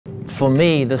For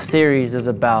me, the series is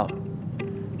about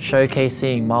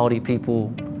showcasing Māori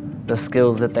people, the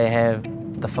skills that they have,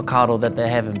 the whakaaro that they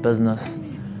have in business,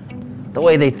 the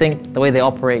way they think, the way they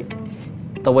operate,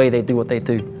 the way they do what they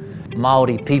do.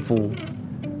 Māori people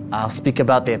speak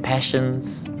about their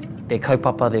passions, their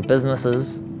kaupapa, their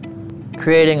businesses,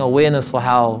 creating awareness for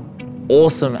how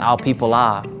awesome our people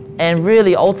are, and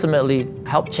really ultimately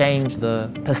help change the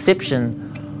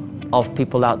perception of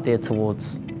people out there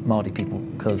towards Māori people,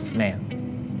 because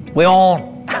man, we're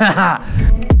on.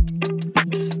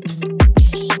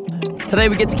 Today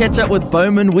we get to catch up with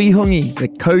Beaumyn Wihongi, the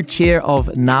co-chair of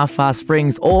Ngawha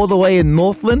Springs, all the way in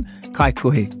Northland,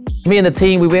 Kaikohe. Me and the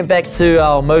team, we went back to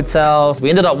our motels. We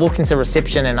ended up walking to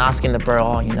reception and asking the bro,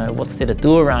 oh, you know, what's there to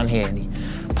do around here? And he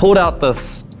pulled out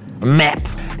this map.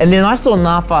 And then I saw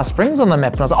Ngawha Springs on the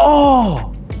map and I was like,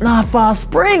 oh, Ngawha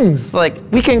Springs, like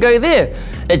we can go there.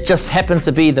 It just happened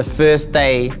to be the first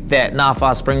day that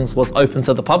Ngawha Springs was open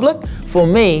to the public. For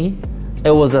me,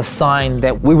 it was a sign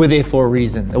that we were there for a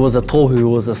reason. It was a tohu, it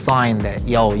was a sign that,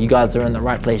 yo, you guys are in the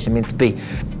right place you're meant to be.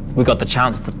 We got the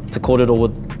chance to kōrero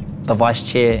with the vice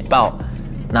chair about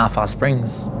Ngawha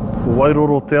Springs. Ko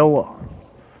Wairoro te awa,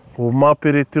 ko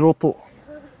Māpere te roto,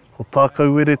 ko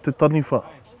tākau ere te taniwha,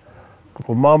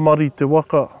 ko Māmari te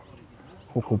waka,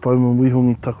 ko Beaumyn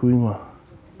Wihongi taku ingoa.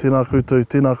 Tēnā koutou,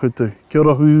 tēnā koutou. Kia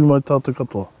ora hui mai tātou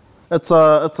katoa. It's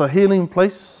a healing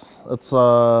place. It's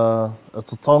a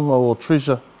taonga or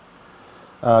treasure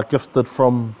gifted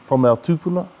from our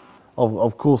tupuna.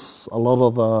 Of course, a lot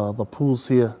of the pools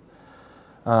here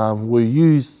were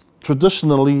used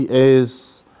traditionally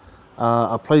as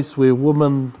a place where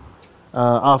women,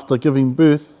 after giving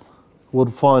birth,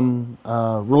 would find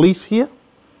relief here.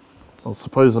 I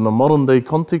suppose in a modern day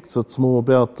context, it's more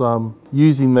about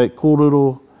using that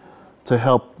kōrero to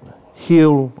help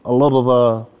heal a lot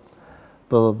of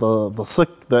the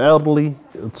sick, the elderly.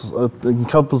 It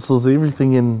encompasses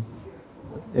everything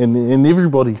in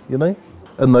everybody, you know.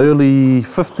 In the early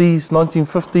 50s,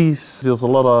 1950s, there was a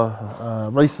lot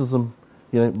of racism,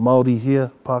 you know, Māori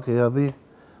here, Pākehā there,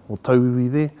 or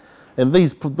Tauiwi there. And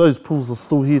those pools are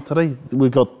still here today.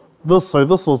 We've got this, so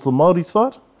this was the Māori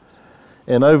side.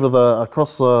 And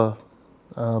across the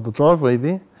driveway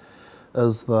there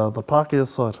is the Pākehā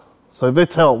side. So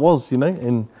that's how it was, you know,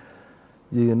 and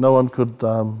no one could,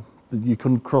 you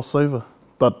couldn't cross over.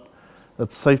 But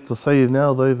it's safe to say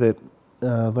now though that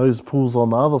those pools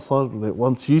on the other side that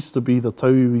once used to be the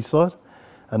Tauiwi side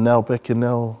are now back in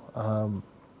our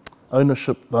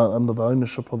ownership, under the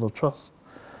ownership of the trust.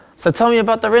 So tell me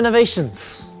about the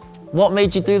renovations. What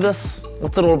made you do this?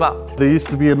 What's it all about? There used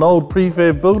to be an old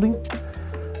prefab building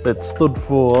that stood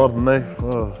for, I don't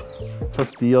know,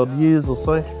 50 odd years or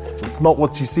so. It's not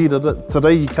what you see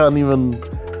today. You can't even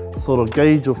sort of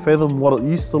gauge or fathom what it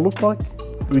used to look like.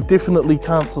 We definitely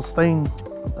can't sustain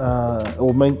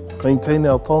or maintain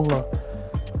our taonga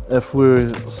if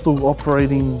we're still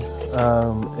operating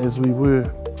as we were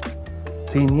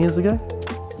 10 years ago.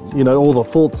 You know, all the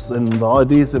thoughts and the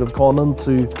ideas that have gone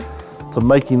into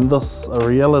making this a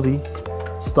reality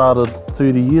started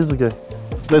 30 years ago.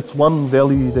 That's one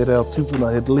value that our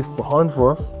tupuna had left behind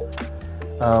for us,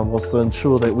 was to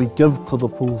ensure that we give to the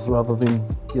pools rather than,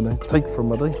 you know, take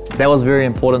from it. Eh? That was very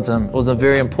important to him. It was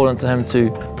very important to him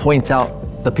to point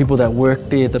out the people that worked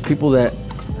there, the people that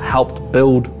helped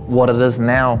build what it is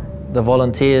now, the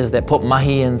volunteers that put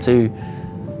mahi into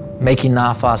making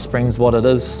Ngawha Springs what it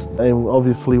is. And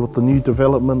obviously with the new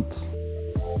development,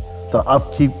 the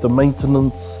upkeep, the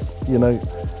maintenance, you know,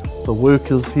 the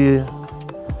workers here,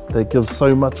 they give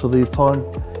so much of their time,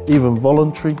 even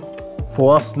voluntary.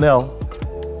 For us now,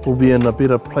 we'll be in a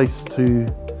better place to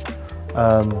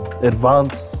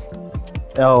advance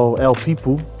our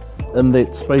people in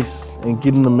that space and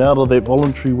getting them out of that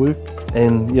voluntary work.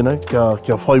 And, you know,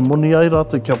 kia whai moni ai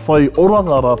rātou, kia whai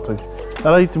oranga rātou.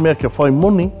 Arei te mea kia whai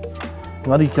moni,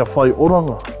 ngari kia whai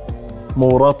oranga mō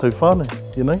rātou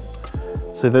whānau, you know,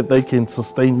 so that they can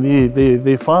sustain their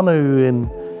whānau and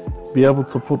be able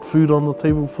to put food on the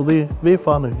table for their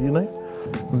whānau, you know.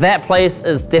 That place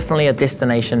is definitely a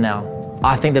destination now.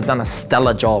 I think they've done a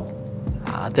stellar job.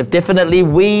 They've definitely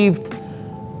weaved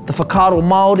the whakaaro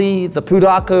Māori, the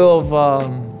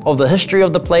pūrākau of the history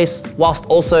of the place, whilst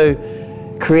also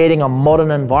creating a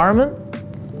modern environment.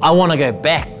 I want to go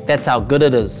back. That's how good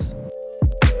it is.